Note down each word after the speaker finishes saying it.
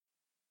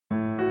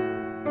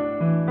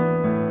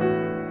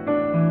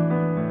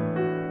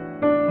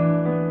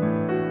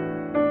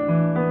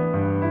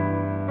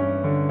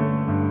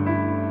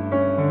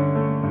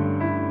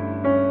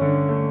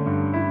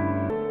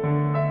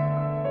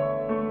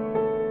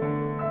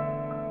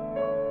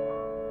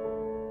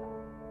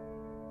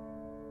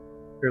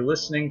You're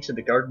listening to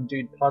the Garden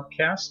Dude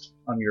podcast.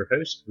 I'm your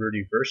host,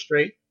 Rudy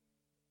Verstrate.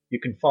 You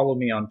can follow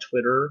me on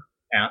Twitter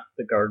at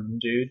The Garden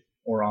Dude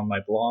or on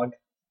my blog,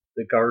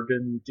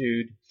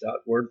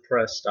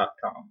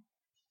 thegardendude.wordpress.com.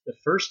 The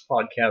first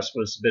podcast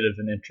was a bit of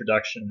an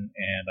introduction,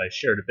 and I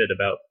shared a bit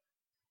about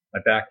my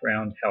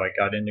background, how I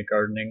got into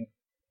gardening.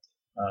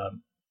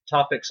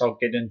 Topics I'll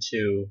get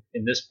into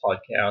in this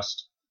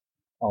podcast.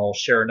 I'll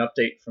share an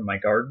update from my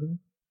garden.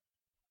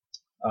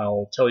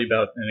 I'll tell you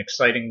about an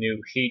exciting new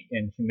heat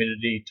and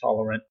humidity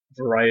tolerant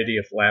variety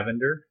of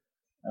lavender.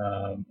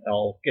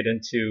 I'll get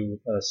into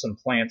some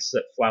plants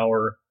that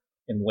flower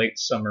in late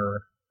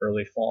summer,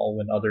 early fall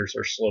when others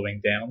are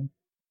slowing down.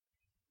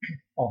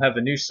 I'll have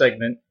a new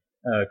segment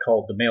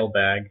called the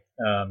mailbag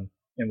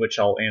in which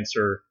I'll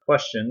answer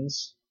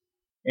questions,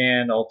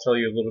 and I'll tell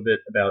you a little bit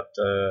about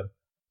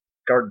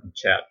Garden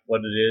Chat,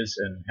 what it is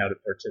and how to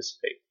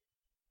participate.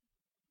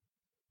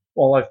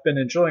 While I've been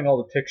enjoying all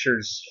the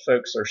pictures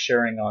folks are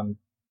sharing on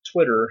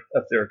Twitter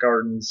of their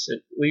gardens,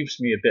 it leaves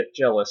me a bit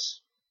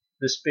jealous.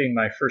 This being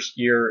my first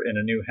year in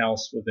a new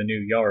house with a new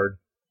yard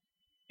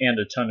and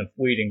a ton of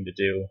weeding to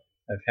do,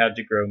 I've had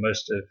to grow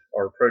most of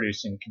our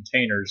produce in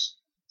containers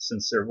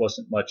since there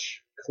wasn't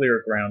much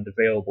clear ground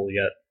available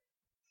yet.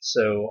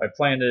 So I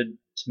planted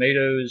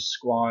tomatoes,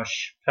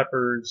 squash,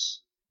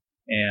 peppers,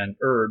 and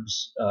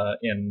herbs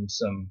in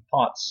some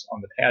pots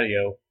on the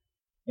patio.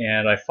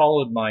 And I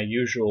followed my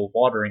usual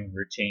watering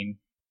routine,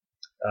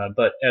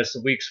 but as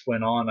the weeks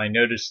went on, I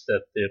noticed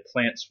that the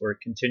plants were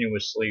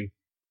continuously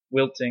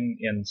wilting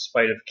in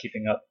spite of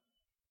keeping up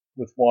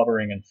with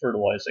watering and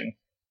fertilizing.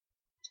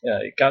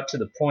 It got to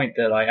the point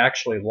that I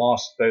actually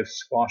lost both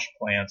squash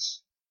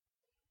plants.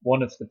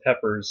 One of the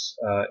peppers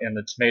and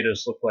the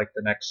tomatoes looked like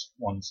the next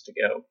ones to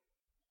go.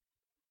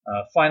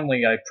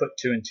 Finally, I put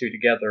two and two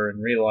together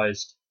and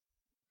realized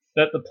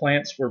that the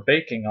plants were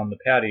baking on the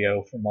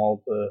patio from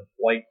all the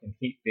light and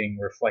heat being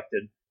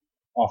reflected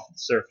off the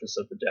surface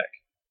of the deck.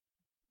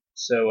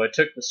 So I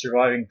took the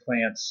surviving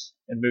plants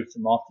and moved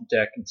them off the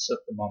deck and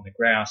set them on the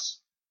grass,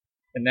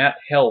 and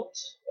that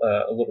helped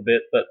a little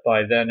bit, but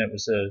by then it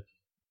was a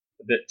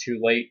bit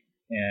too late,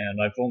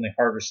 and I've only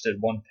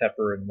harvested one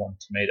pepper and one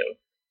tomato.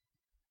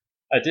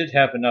 I did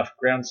have enough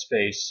ground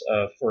space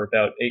for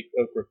about 8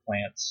 okra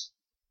plants,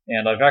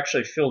 and I've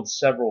actually filled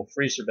several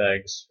freezer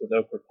bags with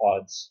okra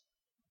pods.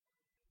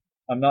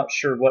 I'm not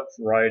sure what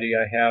variety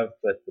I have,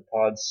 but the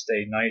pods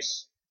stay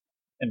nice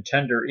and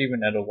tender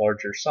even at a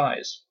larger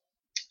size.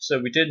 So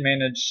we did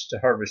manage to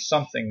harvest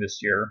something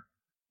this year.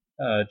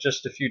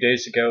 Just a few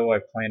days ago I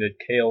planted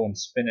kale and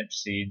spinach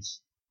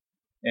seeds,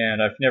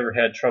 and I've never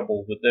had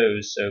trouble with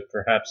those, so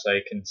perhaps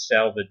I can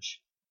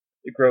salvage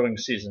the growing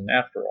season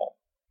after all.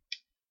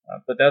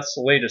 But that's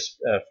the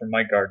latest from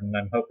my garden.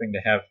 I'm hoping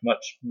to have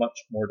much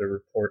more to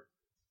report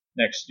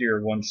next year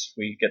once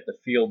we get the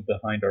field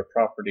behind our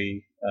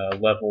property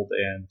leveled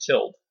and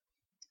tilled.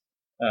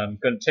 I'm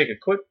going to take a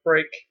quick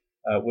break.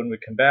 When we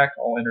come back,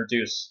 I'll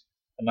introduce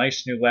a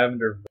nice new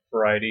lavender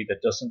variety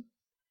that doesn't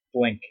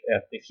blink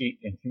at the heat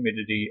and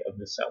humidity of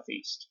the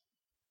southeast.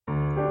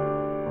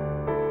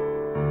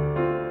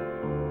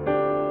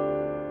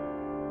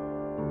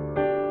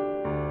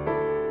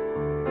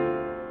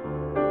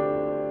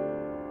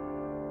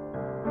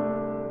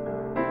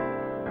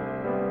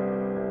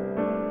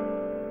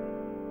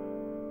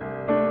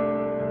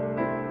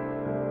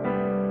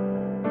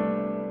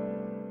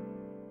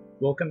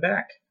 Welcome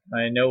back.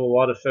 I know a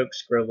lot of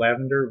folks grow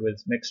lavender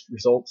with mixed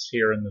results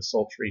here in the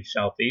sultry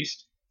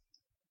southeast.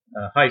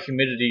 High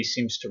humidity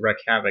seems to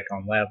wreak havoc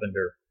on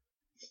lavender.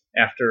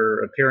 After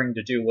appearing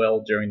to do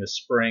well during the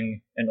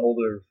spring, an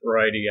older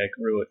variety I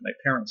grew at my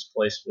parents'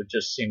 place would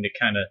just seem to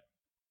kind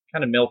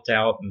of melt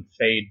out and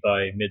fade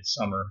by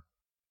midsummer.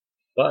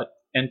 But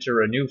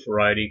enter a new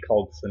variety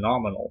called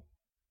Phenomenal.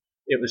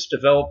 It was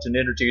developed and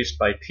introduced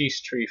by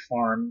Peachtree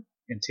Farm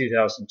in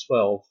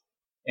 2012,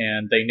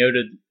 and they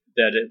noted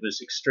that it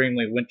was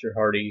extremely winter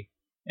hardy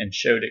and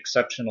showed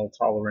exceptional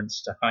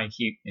tolerance to high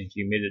heat and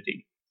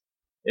humidity.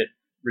 It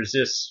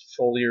resists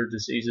foliar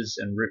diseases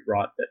and root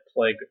rot that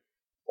plague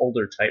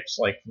older types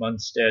like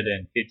Munstead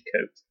and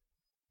Hidcote.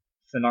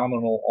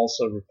 Phenomenal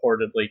also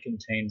reportedly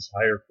contains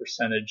higher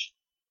percentage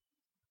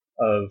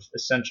of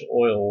essential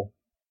oil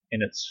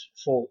in its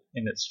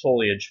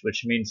foliage,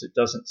 which means it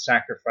doesn't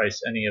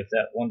sacrifice any of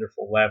that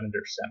wonderful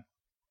lavender scent.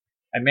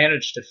 I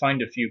managed to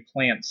find a few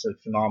plants of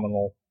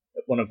Phenomenal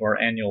at one of our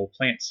annual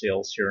plant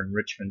sales here in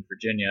Richmond,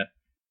 Virginia,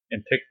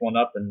 and picked one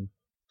up and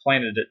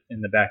planted it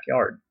in the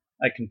backyard.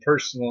 I can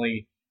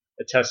personally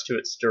attest to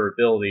its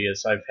durability,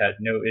 as I've had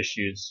no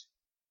issues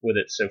with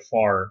it so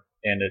far,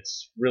 and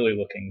it's really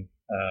looking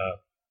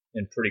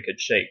in pretty good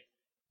shape.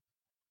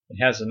 It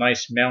has a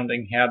nice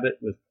mounding habit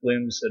with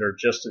blooms that are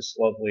just as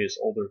lovely as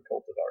older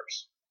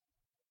cultivars.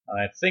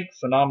 I think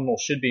Phenomenal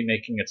should be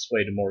making its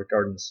way to more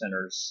garden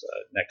centers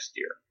next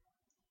year.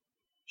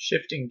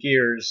 Shifting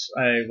gears,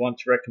 I want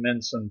to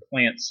recommend some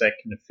plants that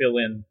can fill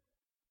in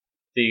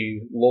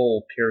the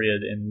lull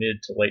period in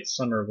mid to late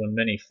summer when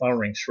many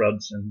flowering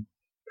shrubs and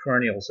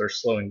perennials are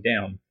slowing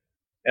down.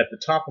 At the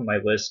top of my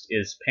list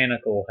is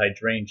panicle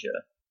hydrangea,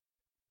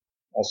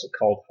 also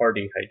called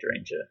hardy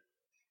hydrangea.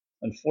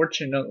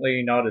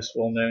 Unfortunately, not as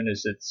well known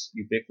as its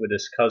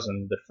ubiquitous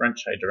cousin, the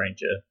French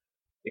hydrangea.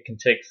 It can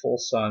take full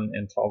sun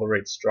and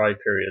tolerates dry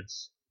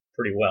periods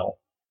pretty well,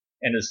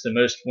 and is the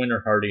most winter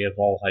hardy of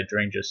all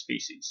hydrangea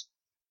species.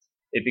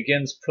 It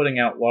begins putting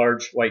out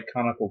large white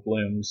conical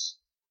blooms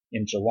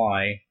in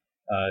July,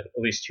 at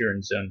least here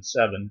in Zone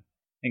 7,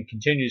 and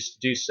continues to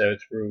do so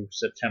through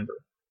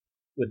September.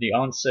 With the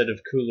onset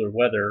of cooler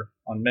weather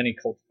on many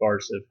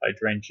cultivars of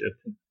Hydrangea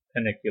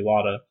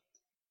paniculata,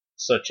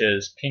 such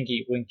as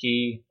Pinky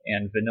Winky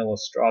and Vanilla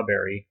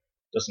Strawberry,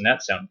 doesn't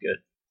that sound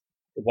good?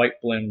 The white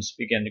blooms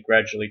begin to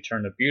gradually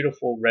turn a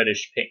beautiful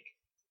reddish pink.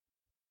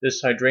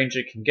 This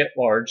hydrangea can get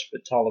large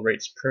but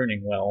tolerates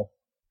pruning well,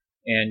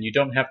 and you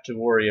don't have to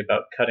worry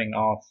about cutting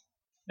off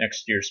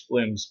next year's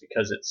blooms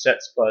because it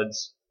sets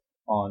buds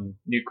on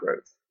new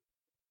growth.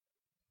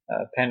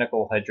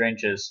 Panicle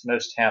hydrangea is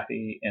most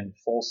happy in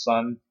full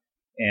sun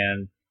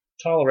and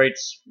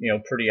tolerates,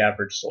 pretty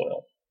average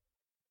soil.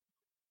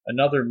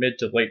 Another mid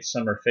to late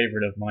summer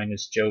favorite of mine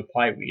is Joe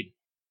Pyeweed,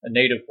 a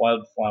native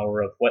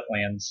wildflower of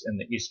wetlands in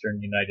the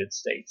eastern United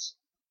States.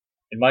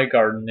 In my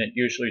garden, it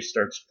usually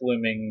starts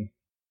blooming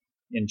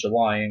in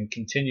July and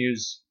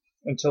continues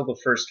until the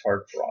first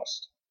hard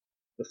frost.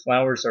 The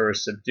flowers are a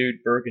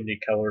subdued burgundy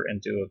color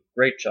and do a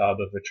great job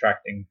of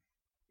attracting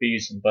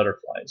bees and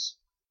butterflies.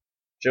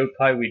 Joe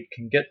Pyeweed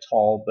can get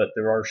tall, but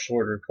there are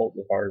shorter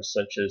cultivars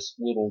such as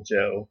Little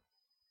Joe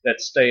that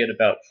stay at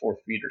about 4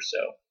 feet or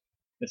so.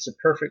 It's a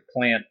perfect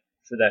plant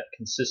for that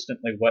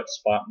consistently wet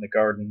spot in the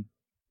garden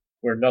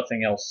where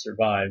nothing else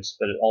survives,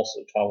 but it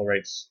also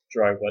tolerates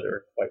dry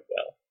weather quite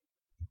well.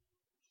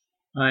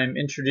 I'm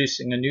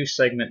introducing a new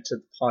segment to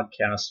the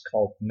podcast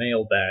called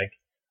Mailbag,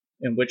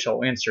 in which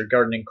I'll answer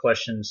gardening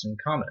questions and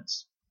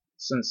comments.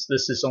 Since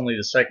this is only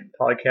the second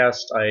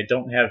podcast, I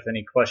don't have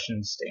any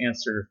questions to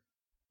answer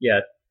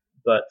yet,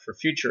 but for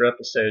future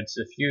episodes,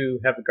 if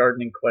you have a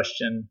gardening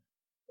question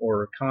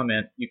or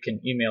comment, you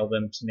can email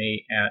them to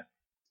me at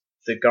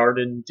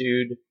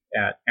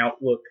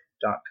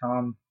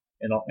thegardendude@outlook.com,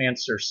 and I'll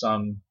answer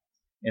some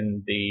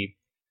in the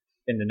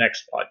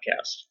next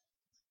podcast.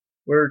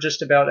 We're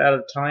just about out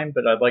of time,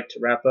 but I'd like to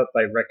wrap up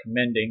by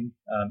recommending,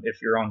 if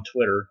you're on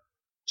Twitter,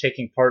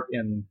 taking part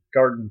in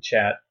Garden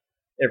Chat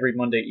every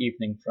Monday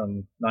evening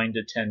from 9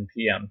 to 10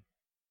 p.m.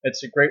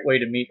 It's a great way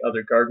to meet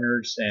other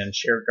gardeners and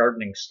share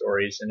gardening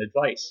stories and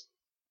advice.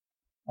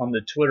 On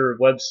the Twitter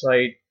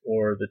website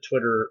or the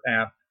Twitter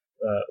app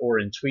or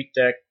in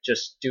TweetDeck,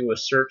 just do a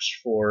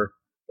search for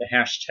the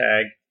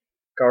hashtag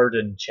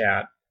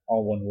GardenChat,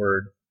 all one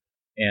word,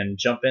 and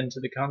jump into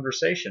the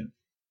conversation.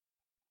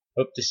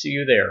 Hope to see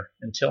you there.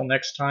 Until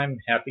next time,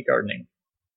 happy gardening.